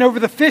dominion over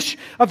the fish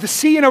of the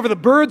sea and over the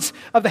birds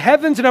of the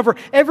heavens and over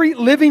every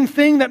living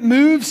thing that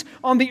moves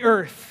on the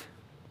earth.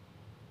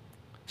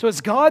 So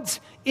as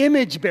God's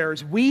image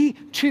bearers, we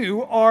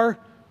too are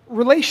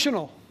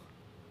relational.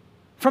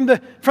 From the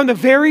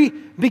very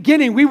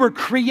beginning, we were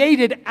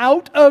created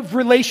out of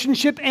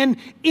relationship and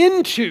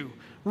into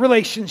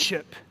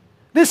relationship.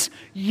 This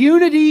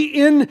unity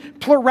in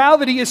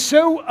plurality is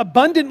so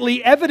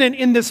abundantly evident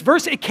in this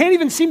verse, it can't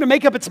even seem to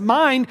make up its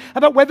mind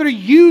about whether to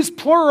use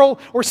plural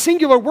or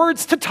singular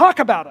words to talk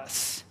about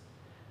us.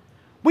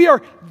 We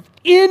are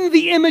in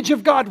the image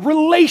of God,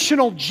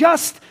 relational,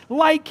 just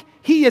like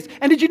He is.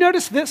 And did you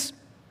notice this?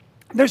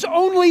 There's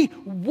only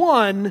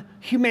one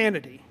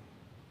humanity.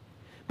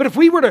 But if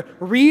we were to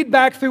read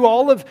back through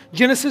all of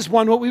Genesis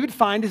 1, what we would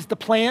find is the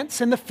plants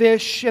and the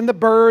fish and the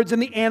birds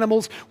and the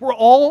animals were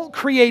all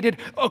created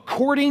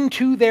according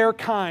to their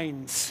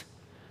kinds.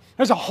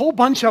 There's a whole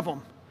bunch of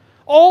them,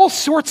 all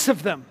sorts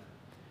of them.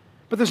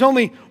 But there's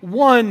only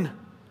one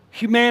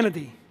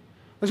humanity.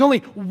 There's only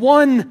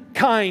one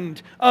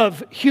kind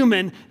of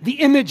human, the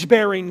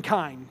image-bearing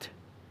kind.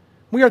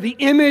 We are the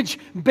image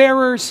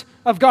bearers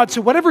of God.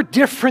 So whatever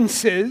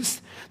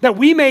differences that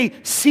we may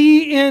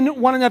see in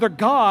one another,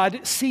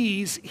 God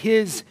sees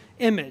His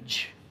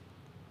image.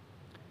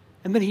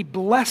 And then He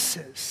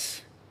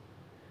blesses.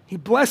 He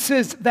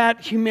blesses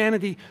that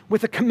humanity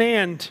with a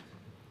command.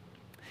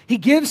 He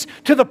gives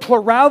to the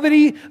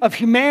plurality of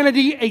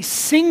humanity a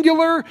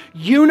singular,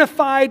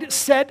 unified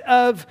set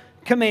of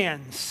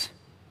commands.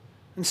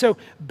 And so,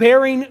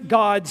 bearing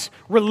God's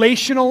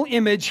relational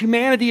image,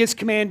 humanity is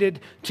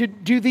commanded to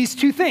do these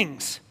two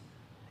things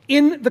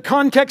in the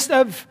context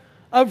of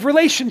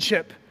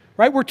relationship,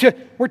 right? We're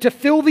to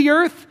fill the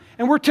earth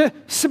and we're to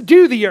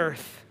subdue the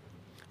earth,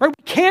 right?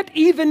 We can't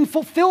even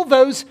fulfill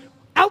those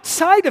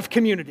outside of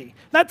community.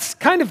 That's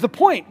kind of the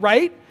point,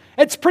 right?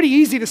 It's pretty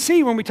easy to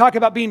see when we talk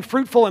about being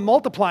fruitful and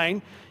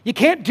multiplying. You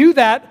can't do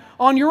that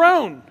on your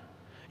own.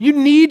 You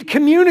need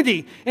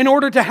community in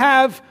order to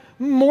have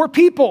more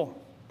people.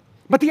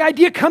 But the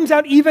idea comes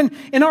out even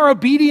in our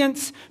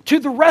obedience to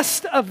the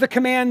rest of the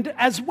command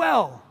as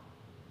well.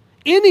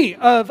 Any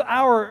of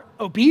our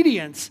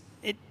obedience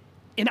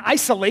in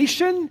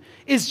isolation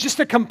is just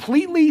a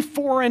completely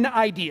foreign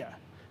idea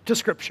to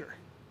Scripture.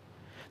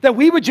 That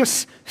we would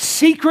just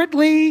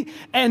secretly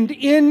and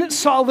in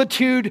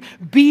solitude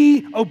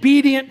be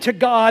obedient to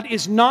God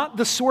is not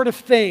the sort of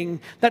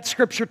thing that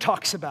Scripture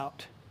talks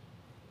about.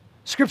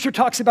 Scripture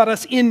talks about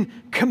us in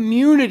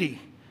community,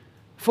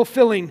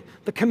 fulfilling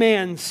the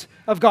commands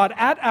of God.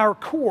 At our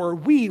core,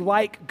 we,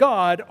 like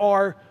God,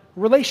 are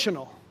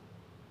relational.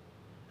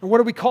 And what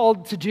are we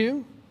called to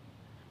do?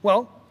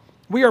 Well,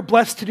 we are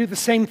blessed to do the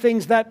same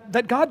things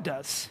that God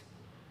does.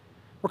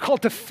 We're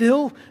called to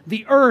fill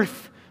the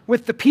earth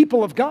with the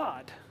people of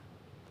God.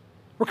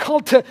 We're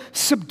called to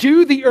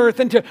subdue the earth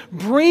and to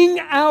bring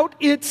out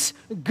its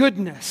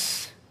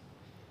goodness.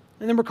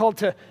 And then we're called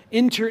to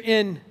enter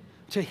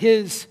into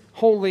His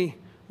holy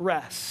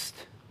rest.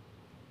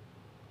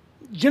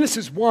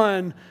 Genesis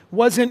 1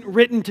 wasn't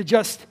written to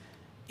just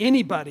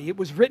anybody. It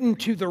was written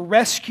to the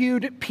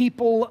rescued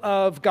people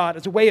of God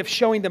as a way of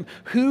showing them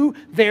who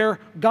their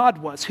God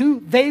was,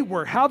 who they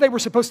were, how they were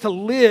supposed to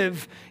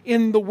live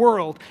in the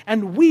world.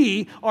 And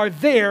we are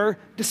their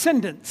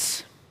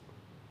descendants.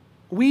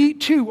 We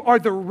too are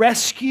the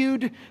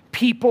rescued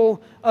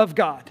people of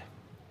God.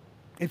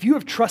 If you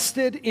have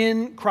trusted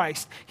in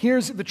Christ,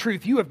 here's the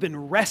truth. You have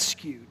been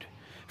rescued.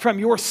 from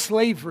your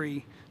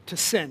slavery to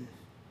sin.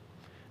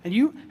 And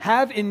you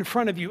have in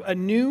front of you a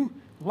new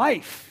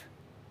life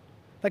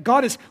that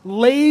God has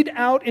laid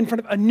out in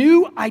front of a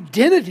new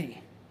identity,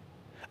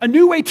 a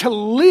new way to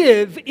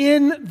live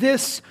in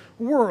this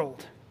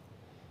world.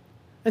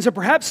 And so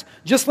perhaps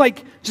just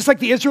like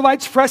the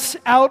Israelites fresh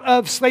out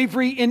of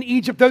slavery in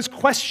Egypt, those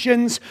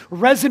questions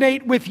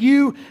resonate with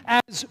you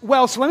as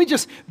well. So let me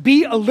just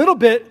be a little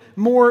bit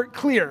more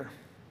clear.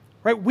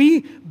 Right? We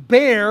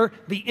bear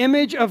the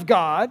image of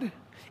God,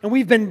 and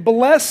we've been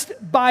blessed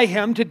by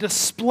Him to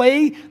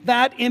display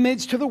that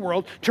image to the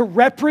world, to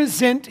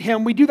represent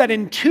Him. We do that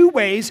in two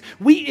ways.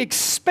 We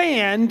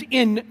expand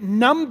in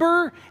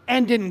number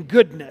and in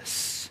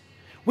goodness.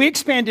 We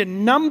expand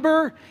in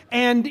number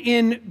and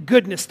in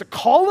goodness. The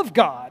call of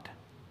God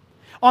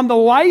on the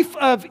life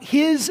of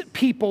His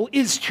people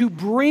is to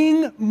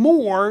bring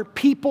more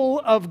people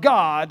of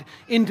God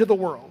into the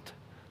world.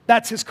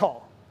 That's His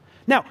call.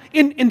 Now,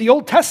 in the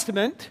Old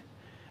Testament,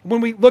 when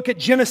we look at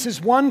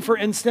Genesis 1, for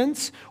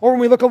instance, or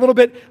when we look a little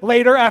bit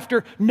later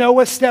after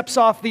Noah steps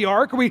off the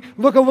ark, or we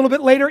look a little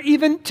bit later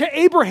even to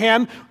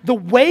Abraham, the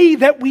way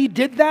that we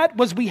did that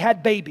was we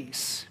had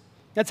babies.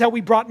 That's how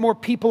we brought more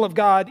people of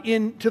God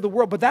into the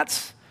world. But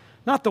that's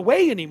not the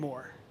way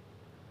anymore.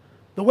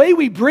 The way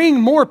we bring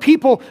more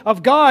people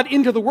of God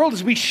into the world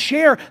is we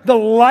share the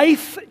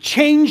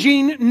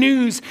life-changing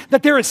news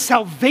that there is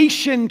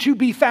salvation to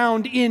be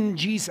found in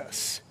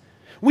Jesus.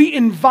 We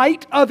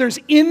invite others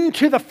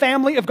into the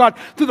family of God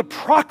through the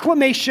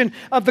proclamation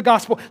of the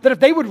gospel, that if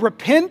they would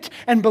repent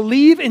and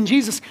believe in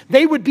Jesus,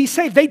 they would be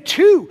saved. They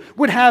too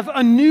would have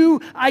a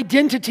new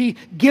identity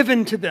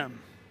given to them.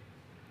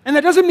 And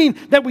that doesn't mean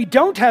that we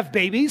don't have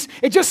babies.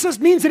 It just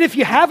means that if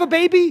you have a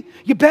baby,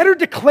 you better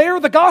declare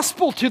the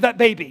gospel to that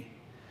baby.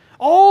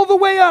 All the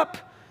way up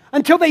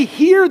until they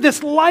hear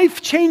this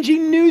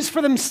life-changing news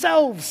for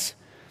themselves.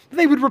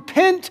 They would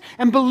repent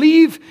and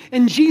believe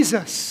in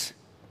Jesus.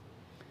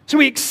 So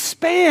we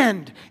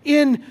expand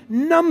in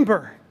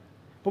number,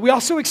 but we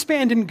also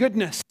expand in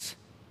goodness.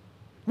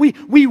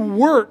 We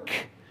work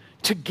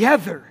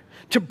together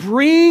to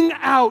bring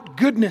out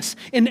goodness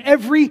in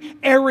every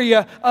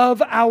area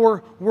of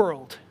our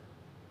world.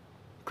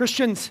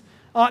 Christians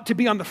ought to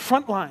be on the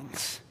front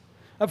lines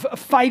of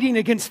fighting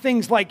against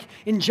things like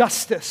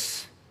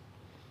injustice.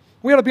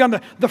 We ought to be on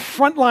the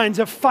front lines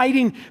of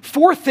fighting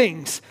for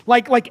things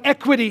like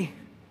equity.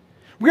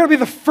 We ought to be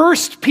the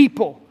first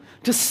people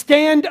to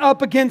stand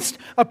up against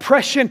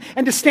oppression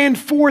and to stand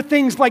for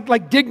things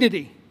like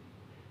dignity.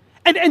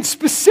 And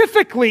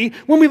specifically,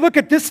 when we look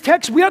at this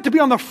text, we ought to be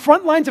on the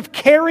front lines of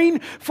caring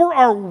for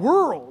our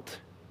world.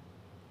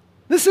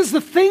 This is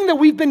the thing that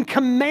we've been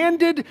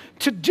commanded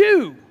to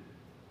do.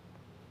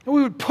 And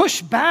we would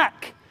push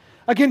back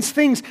against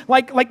things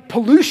like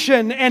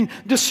pollution and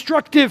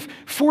destructive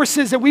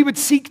forces, that we would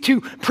seek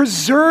to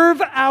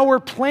preserve our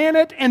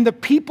planet and the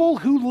people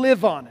who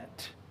live on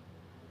it.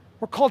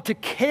 We're called to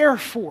care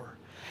for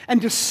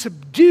and to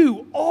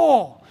subdue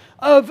all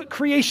of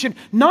creation,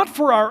 not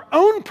for our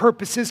own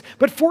purposes,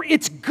 but for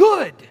its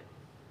good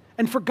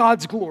and for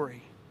God's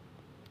glory.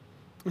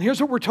 And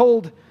here's what we're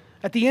told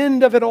at the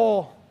end of it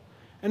all.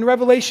 In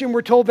Revelation,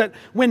 we're told that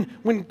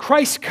when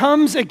Christ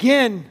comes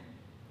again,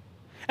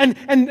 and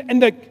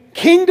the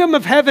kingdom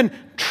of heaven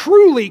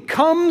truly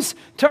comes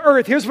to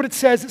earth, here's what it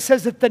says. It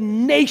says that the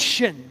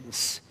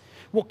nations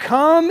will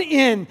come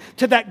in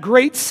to that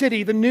great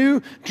city, the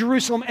New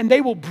Jerusalem, and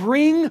they will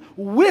bring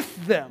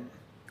with them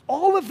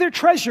all of their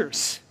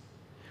treasures.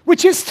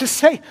 Which is to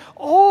say,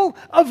 all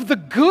of the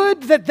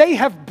good that they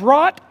have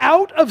brought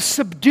out of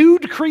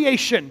subdued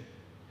creation,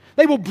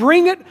 they will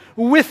bring it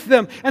with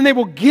them, and they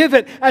will give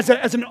it as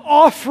an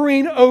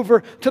offering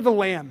over to the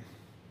Lamb.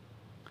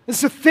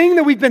 It's a thing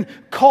that we've been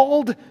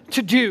called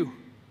to do.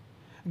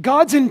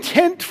 God's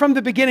intent from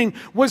the beginning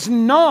was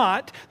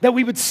not that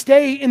we would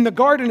stay in the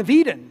Garden of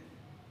Eden.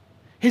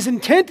 His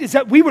intent is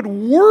that we would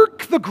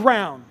work the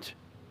ground,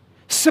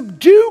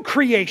 subdue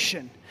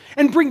creation,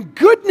 and bring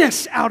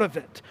goodness out of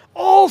it.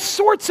 All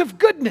sorts of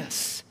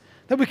goodness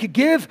that we could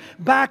give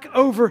back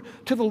over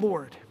to the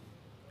Lord.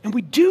 And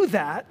we do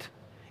that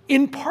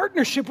in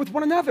partnership with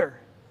one another.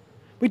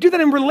 We do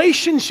that in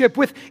relationship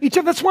with each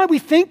other. That's why we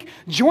think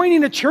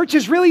joining a church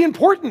is really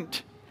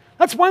important.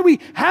 That's why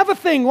we have a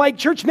thing like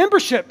church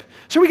membership,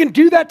 so we can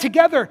do that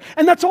together.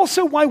 And that's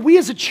also why we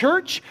as a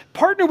church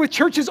partner with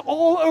churches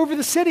all over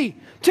the city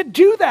to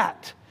do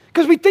that.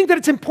 Because we think that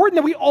it's important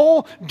that we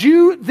all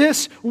do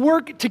this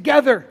work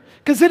together.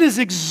 Because it is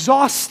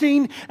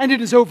exhausting and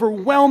it is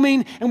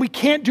overwhelming, and we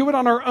can't do it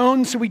on our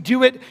own, so we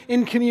do it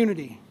in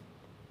community.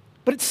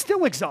 But it's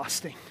still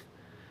exhausting,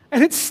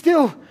 and it's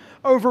still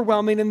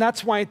overwhelming, and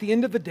that's why at the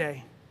end of the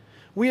day,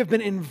 we have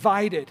been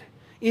invited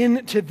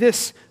into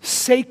this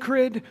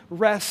sacred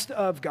rest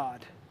of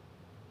God.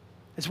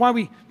 It's why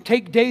we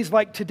take days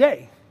like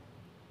today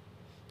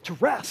to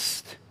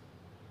rest,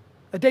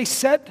 a day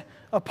set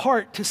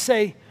apart to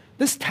say,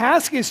 this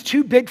task is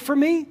too big for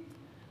me,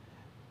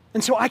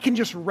 and so I can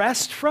just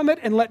rest from it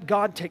and let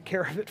God take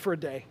care of it for a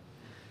day.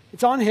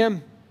 It's on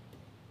Him.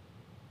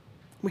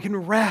 We can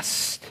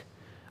rest,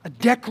 a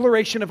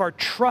declaration of our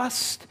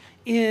trust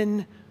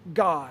in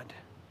God.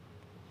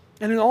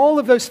 And in all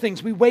of those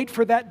things, we wait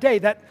for that day,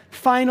 that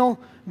final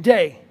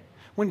day,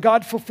 when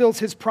God fulfills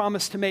his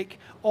promise to make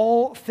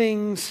all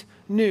things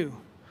new.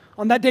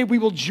 On that day, we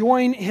will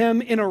join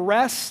him in a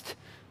rest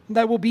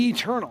that will be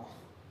eternal.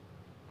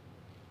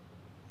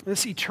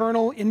 This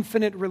eternal,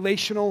 infinite,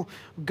 relational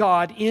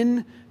God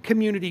in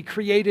community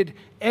created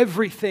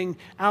everything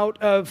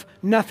out of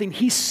nothing.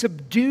 He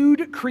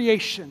subdued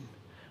creation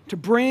to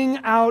bring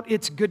out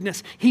its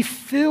goodness. He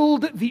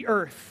filled the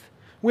earth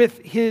with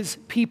his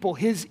people,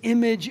 his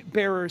image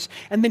bearers,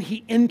 and then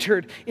he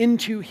entered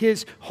into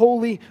his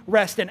holy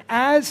rest. And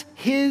as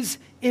his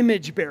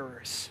image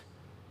bearers,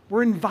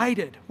 we're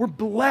invited, we're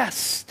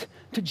blessed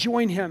to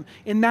join him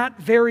in that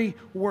very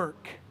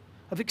work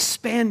of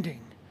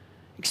expanding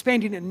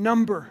in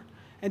number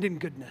and in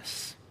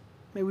goodness.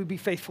 May we be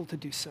faithful to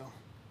do so.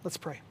 Let's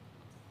pray.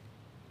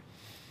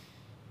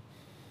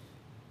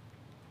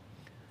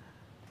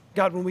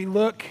 God, when we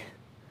look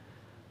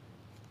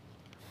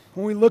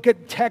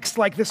at texts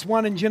like this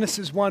one in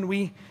Genesis 1,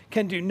 we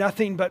can do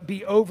nothing but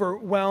be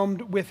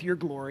overwhelmed with your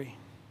glory.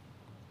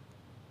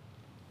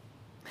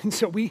 And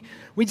so we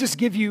just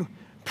give you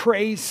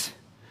praise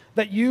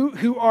that you,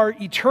 who are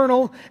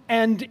eternal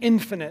and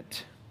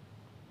infinite,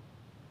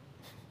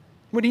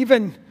 would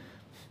even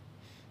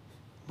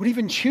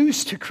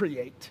choose to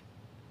create.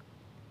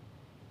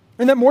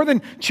 And that more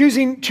than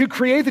choosing to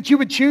create, that you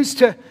would choose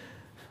to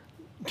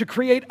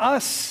create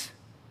us.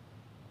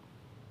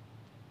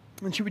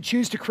 And you would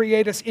choose to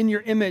create us in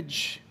your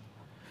image,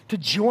 to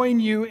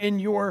join you in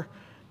your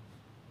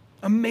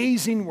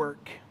amazing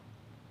work.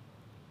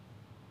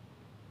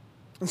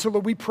 And so,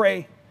 Lord, we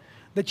pray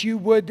that you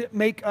would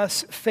make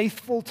us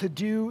faithful to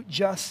do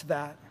just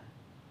that.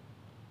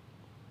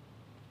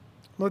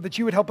 Lord, that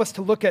you would help us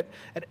to look at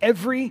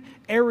every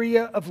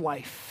area of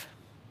life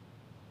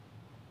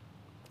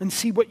and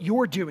see what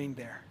you're doing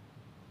there.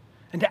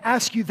 And to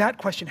ask you that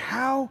question,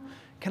 how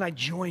can I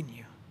join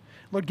you?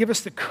 Lord, give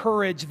us the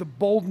courage, the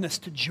boldness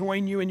to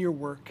join you in your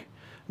work,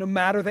 no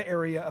matter the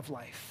area of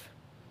life.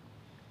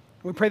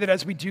 We pray that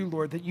as we do,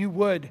 Lord, that you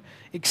would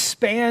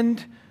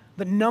expand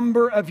the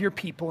number of your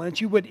people and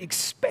that you would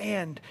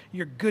expand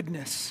your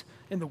goodness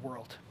in the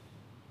world.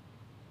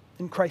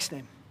 In Christ's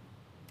name,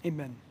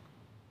 amen.